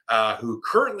 Who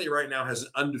currently right now has an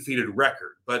undefeated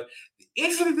record. But the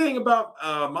interesting thing about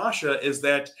Masha is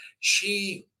that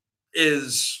she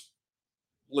is,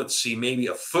 let's see, maybe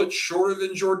a foot shorter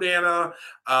than Jordana,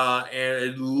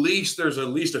 and there's at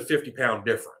least a 50-pound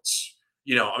difference.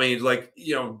 I mean, like,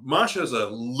 Masha is a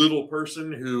little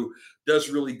person who does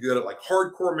really good at like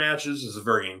hardcore matches, is a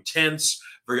very intense,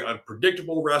 very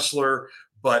unpredictable wrestler.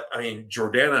 But I mean,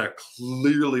 Jordana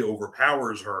clearly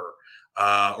overpowers her.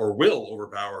 Or will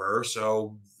overpower her.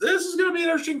 So this is going to be an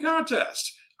interesting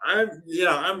contest. I'm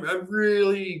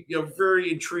really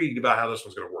very intrigued about how this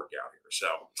one's going to work out here. So,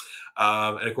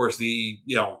 and of course they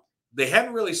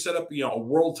hadn't really set up a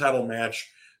world title match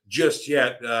just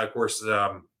yet. Of course,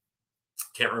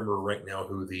 can't remember right now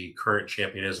who the current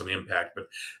champion is on Impact, but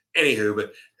anywho,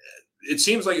 but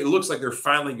it looks like they're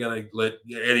finally going to let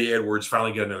Eddie Edwards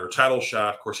finally get another title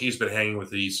shot. Of course, he's been hanging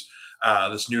with this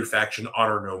new faction,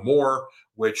 Honor No More,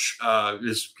 which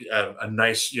is a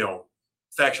nice,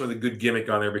 faction with a good gimmick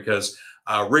on there because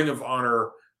Ring of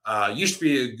Honor used to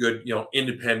be a good,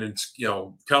 independent,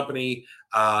 company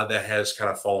that has kind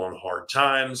of fallen on hard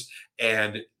times,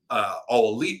 and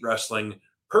All Elite Wrestling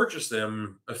purchased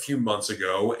them a few months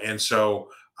ago, and so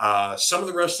some of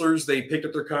the wrestlers, they picked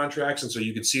up their contracts, and so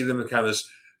you could see them in kind of this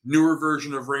newer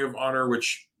version of Ring of Honor,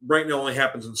 which right now only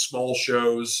happens in small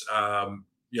shows.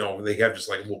 They have just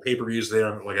like little pay-per-views. They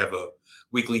don't like have a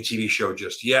weekly TV show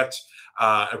just yet.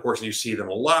 Of course, you see them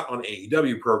a lot on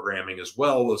AEW programming as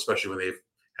well, especially when they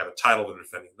have a title and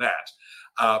defending that.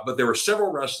 But there were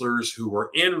several wrestlers who were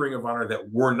in Ring of Honor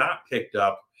that were not picked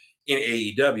up in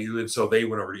AEW, and so they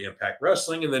went over to Impact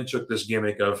Wrestling and then took this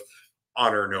gimmick of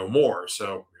Honor No More.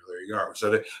 So there you go.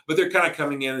 So but they're kind of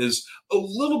coming in as a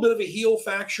little bit of a heel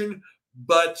faction,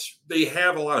 but they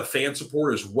have a lot of fan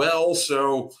support as well.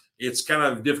 So it's kind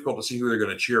of difficult to see who they're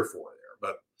going to cheer for there.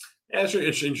 But it's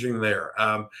interesting there.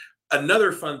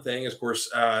 Another fun thing, of course,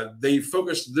 they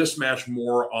focused this match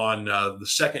more on the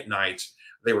second night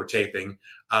they were taping,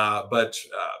 but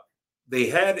they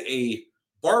had a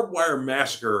barbed wire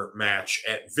massacre match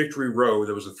at Victory Road.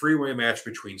 There was a 3-way match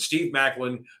between Steve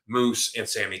Macklin, Moose, and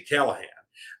Sami Callihan.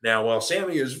 Now, while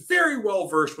Sami is very well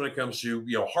versed when it comes to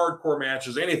hardcore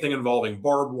matches, anything involving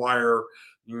barbed wire,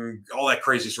 all that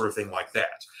crazy sort of thing like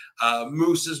that,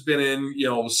 Moose has been in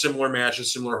similar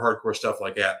matches, similar hardcore stuff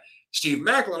like that. Steve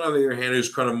Macklin, on the other hand,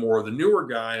 who's kind of more the newer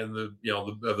guy in the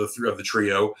of the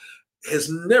trio, has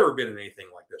never been in anything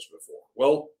like this before.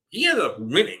 Well, he ended up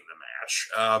winning the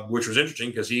match, which was interesting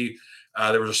because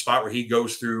there was a spot where he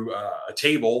goes through a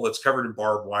table that's covered in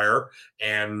barbed wire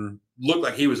and looked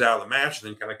like he was out of the match, and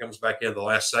then kind of comes back in at the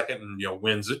last second and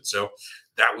wins it. So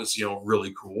that was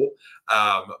really cool.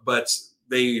 But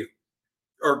they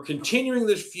are continuing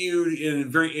this feud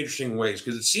in very interesting ways,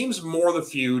 because it seems more the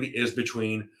feud is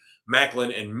between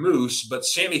Macklin and Moose, but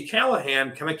Sami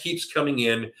Callihan kind of keeps coming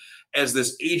in as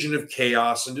this agent of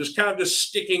chaos and just kind of just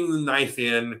sticking the knife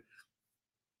in,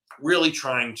 really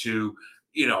trying to,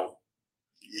 you know,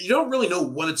 you don't really know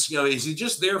what it's, you know, is he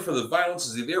just there for the violence?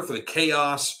 Is he there for the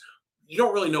chaos? You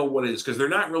don't really know what it is, because they're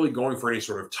not really going for any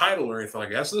sort of title or anything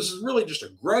like that. So this is really just a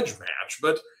grudge match,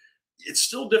 but it's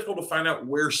still difficult to find out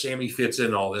where Sammy fits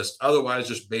in all this. Otherwise,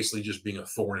 just basically just being a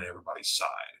thorn in everybody's side.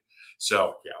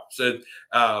 So yeah, so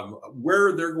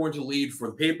where they're going to lead for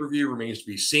the pay-per-view remains to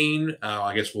be seen.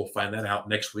 I guess we'll find that out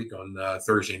next week on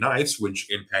Thursday nights, which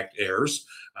Impact airs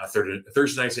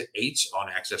Thursday nights at 8 on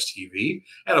Access TV,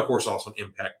 and of course also on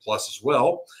Impact Plus as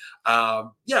well.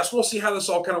 So we'll see how this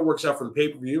all kind of works out for the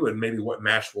pay-per-view and maybe what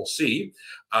match we'll see.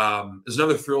 There's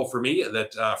another thrill for me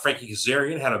that Frankie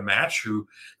Kazarian had a match, who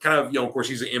kind of, of course,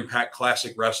 he's an Impact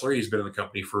Classic wrestler. He's been in the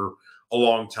company for a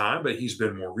long time, but he's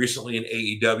been more recently in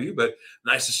AEW, but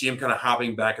nice to see him kind of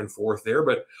hopping back and forth there.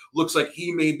 But looks like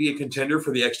he may be a contender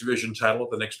for the X Division title at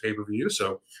the next pay-per-view.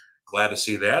 So glad to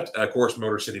see that. Of course,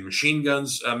 Motor City Machine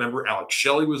Guns member Alex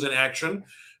Shelley was in action.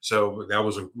 So that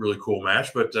was a really cool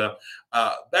match. But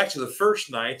back to the first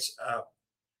night.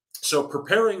 So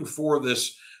preparing for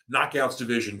this Knockouts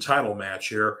Division title match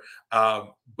here,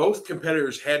 both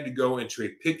competitors had to go into a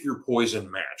pick your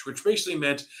poison match, which basically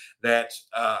meant that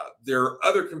their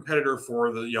other competitor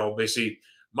for the, basically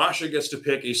Masha gets to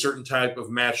pick a certain type of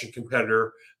match and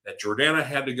competitor that Jordana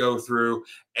had to go through,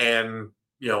 and,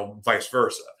 vice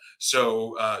versa.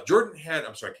 So Jordan had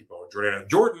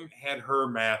her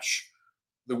match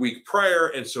the week prior.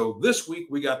 And so this week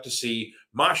we got to see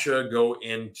Masha go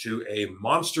into a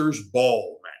Monsters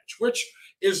Ball match, which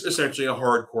is essentially a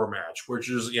hardcore match,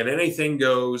 which is, again, anything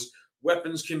goes,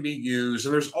 weapons can be used,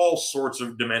 and there's all sorts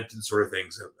of demented sort of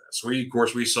things in this.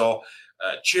 We saw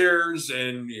chairs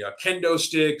and kendo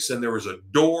sticks, and there was a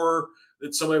door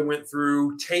that somebody went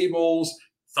through, tables,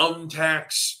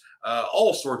 thumbtacks,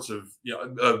 all sorts of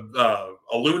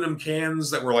aluminum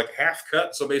cans that were like half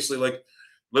cut. So basically, like,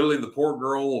 literally the poor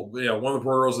girl, one of the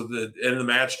poor girls at the end of the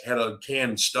match had a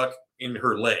can stuck in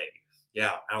her leg.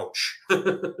 Yeah, ouch.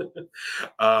 But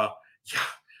there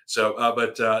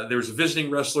was a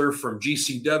visiting wrestler from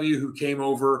GCW who came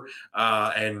over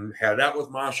and had it out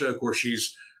with Masha. Of course,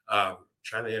 she's I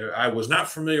was not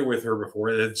familiar with her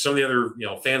before. Some of the other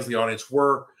fans of the audience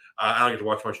were. I don't get to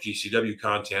watch much GCW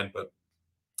content, but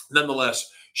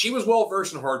nonetheless, she was well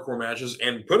versed in hardcore matches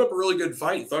and put up a really good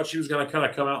fight. Thought she was going to kind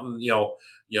of come out and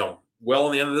well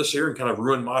in the end of this year and kind of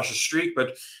ruin Masha's streak,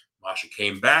 but Masha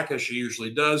came back as she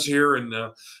usually does here, and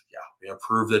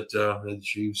proved that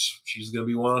she's going to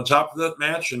be one on top of that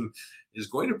match and is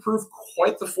going to prove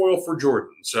quite the foil for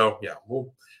Jordan. So like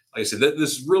I said,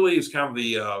 this really is kind of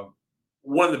the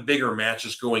one of the bigger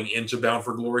matches going into Bound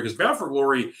for Glory, because Bound for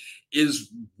Glory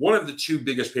is one of the two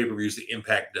biggest pay-per-views that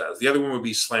Impact does. The other one would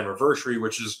be Slammiversary,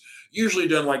 which is usually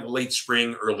done like late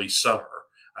spring, early summer.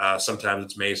 Sometimes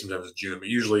it's May, sometimes it's June, but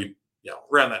usually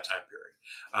around that time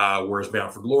period. Whereas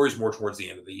Bound for Glory is more towards the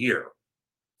end of the year.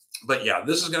 But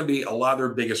this is going to be a lot of their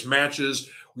biggest matches.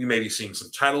 We may be seeing some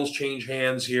titles change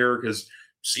hands here, because it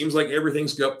seems like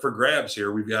everything's up for grabs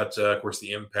here. We've got, of course,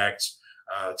 the Impact's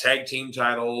tag team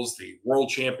titles, the World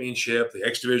Championship, the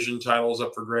X Division titles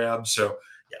up for grabs. So,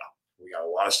 we got a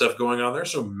lot of stuff going on there.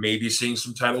 So maybe seeing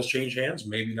some titles change hands,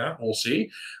 maybe not. We'll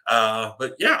see.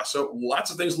 So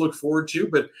lots of things to look forward to.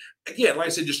 But again, like I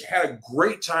said, just had a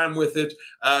great time with it.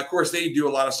 Of course, they do a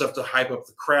lot of stuff to hype up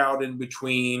the crowd in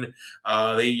between.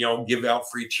 They, give out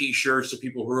free T-shirts to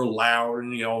people who are loud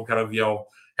and,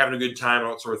 having a good time,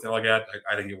 all that sort of thing like that.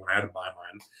 I didn't get one. I had to buy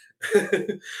mine.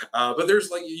 But there's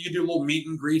you can do little meet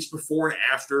and greets before and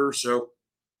after. So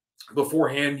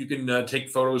beforehand, you can take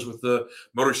photos with the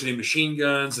Motor City Machine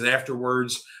Guns, and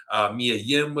afterwards, Mia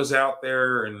Yim was out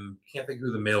there, and I can't think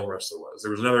who the male wrestler was.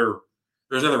 There was another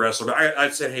wrestler, but I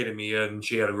said hey to Mia, and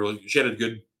she had a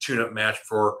good tune-up match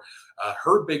for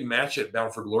her big match at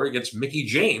Bound for Glory against Mickie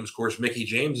James. Of course, Mickie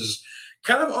James is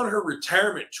kind of on her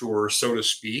retirement tour, so to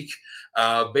speak.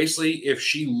 Basically, if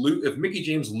Mickie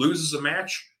James loses a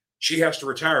match, she has to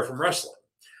retire from wrestling.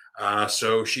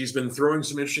 So she's been throwing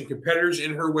some interesting competitors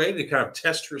in her way to kind of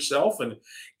test herself. And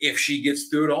if she gets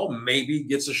through it all, maybe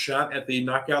gets a shot at the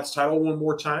Knockouts title one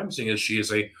more time, seeing as she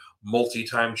is a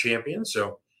multi-time champion.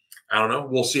 So I don't know.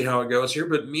 We'll see how it goes here.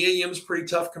 But Mia Yim's a pretty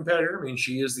tough competitor. I mean,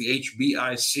 she is the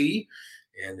HBIC.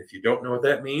 And if you don't know what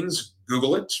that means,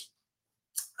 Google it.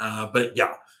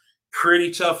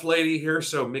 Pretty tough lady here.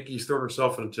 So Mickey's thrown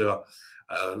herself into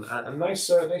a nice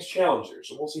challenge here.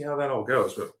 So we'll see how that all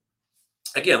goes. But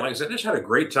again, like I said, I just had a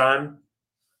great time.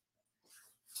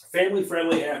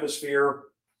 family-friendly atmosphere.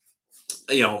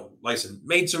 You know, like I said,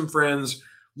 made some friends.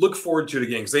 Look forward to it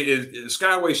again because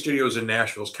Skyway Studios in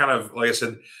Nashville is kind of, like I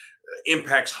said,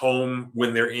 impacts home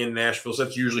when they're in Nashville. So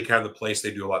that's usually kind of the place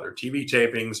they do a lot of their TV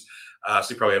tapings. So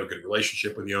they probably have a good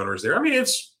relationship with the owners there. I mean,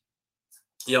 it's,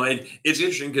 you know, it's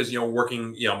interesting because, you know,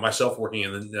 working, you know, myself working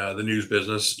in the news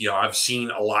business, you know, I've seen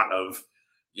a lot of,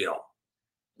 you know,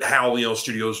 how, you know,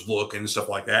 studios look and stuff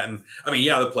like that. And I mean,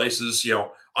 yeah, the places, you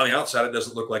know, on the outside it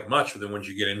doesn't look like much, but then once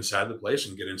you get inside the place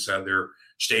and get inside their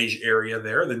stage area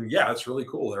there, then yeah, it's really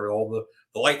cool. There are all the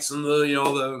lights and the, you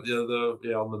know,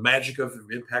 the magic of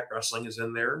Impact Wrestling is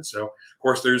in there. And so of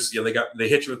course there's, you know, they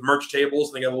hit you with merch tables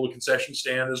and they got a little concession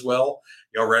stand as well,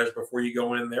 you know, right before you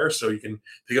go in there, so you can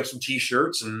pick up some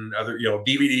t-shirts and other, you know,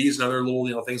 DVDs and other little,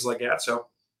 you know, things like that. So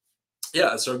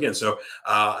yeah, so again,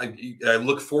 I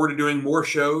look forward to doing more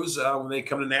shows when they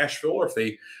come to Nashville, or if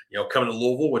they, you know, come to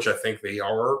Louisville, which I think they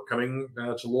are coming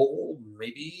to Louisville,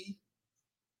 maybe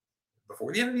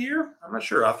before the end of the year. I'm not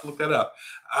sure. I'll have to look that up.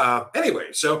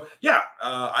 Anyway, so yeah,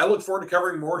 I look forward to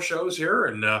covering more shows here,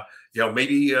 and you know,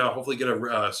 maybe hopefully get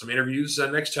some interviews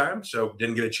next time. So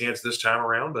didn't get a chance this time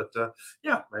around, but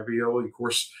yeah, maybe of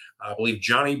course, I believe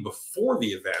Johnny before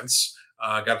the events.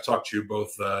 Got to talk to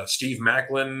both Steve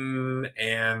Macklin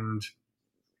and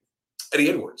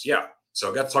Eddie Edwards. Yeah.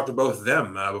 So I got to talk to both of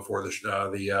them before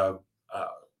the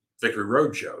Victory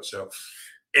Road show. So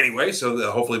anyway, so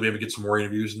hopefully maybe get some more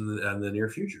interviews in the near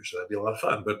future. So that'd be a lot of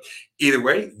fun. But either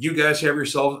way, you guys have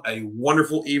yourselves a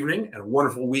wonderful evening and a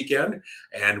wonderful weekend.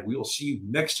 And we will see you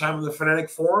next time in the Fanatic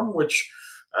Forum, which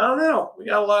I don't know. We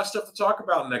got a lot of stuff to talk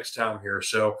about next time here.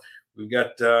 So we've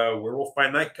got Werewolf by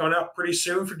Night coming out pretty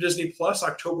soon for Disney Plus,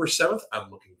 October 7th.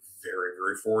 I'm looking very,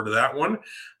 very forward to that one.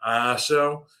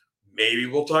 So maybe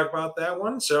we'll talk about that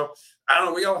one. So I don't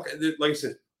know. We all, like I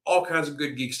said, all kinds of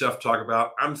good geek stuff to talk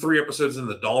about. I'm 3 episodes in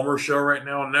the Dahmer show right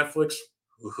now on Netflix.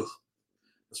 Ugh,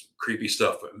 that's some creepy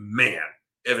stuff. But man,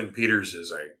 Evan Peters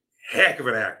is a heck of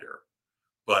an actor.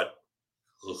 But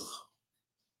ugh.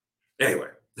 Anyway.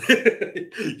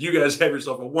 You guys have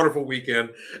yourself a wonderful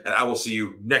weekend, and I will see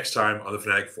you next time on the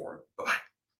Fanatic Forum. Bye-bye.